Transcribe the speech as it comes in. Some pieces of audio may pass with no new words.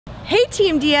Hey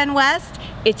Team DN West,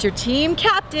 it's your team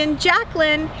captain,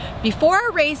 Jacqueline. Before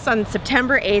our race on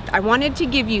September 8th, I wanted to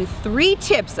give you 3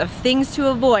 tips of things to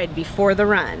avoid before the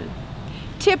run.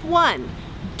 Tip 1,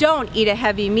 don't eat a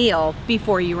heavy meal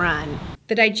before you run.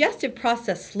 The digestive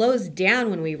process slows down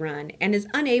when we run and is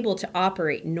unable to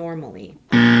operate normally.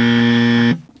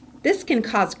 This can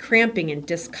cause cramping and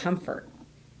discomfort.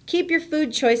 Keep your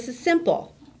food choices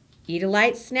simple. Eat a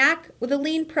light snack with a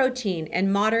lean protein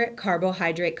and moderate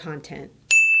carbohydrate content.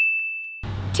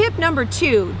 Tip number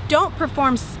 2, don't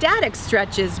perform static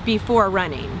stretches before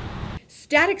running.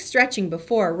 Static stretching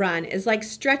before a run is like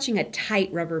stretching a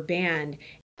tight rubber band.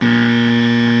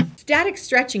 Static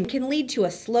stretching can lead to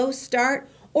a slow start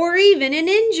or even an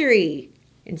injury.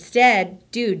 Instead,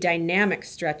 do dynamic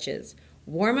stretches.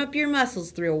 Warm up your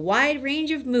muscles through a wide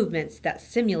range of movements that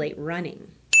simulate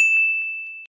running.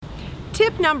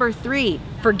 Tip number 3,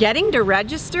 forgetting to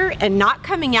register and not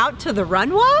coming out to the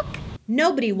run walk?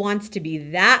 Nobody wants to be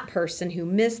that person who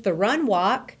missed the run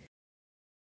walk.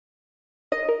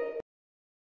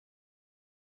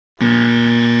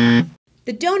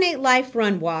 The Donate Life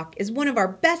Run Walk is one of our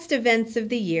best events of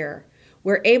the year.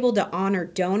 We're able to honor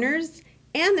donors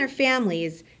and their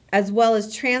families as well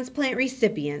as transplant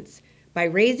recipients by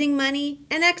raising money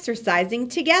and exercising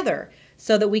together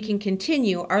so that we can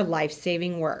continue our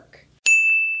life-saving work.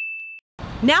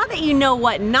 Now that you know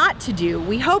what not to do,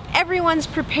 we hope everyone's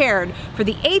prepared for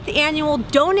the 8th annual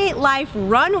Donate Life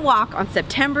Run Walk on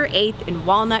September 8th in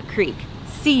Walnut Creek.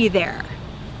 See you there.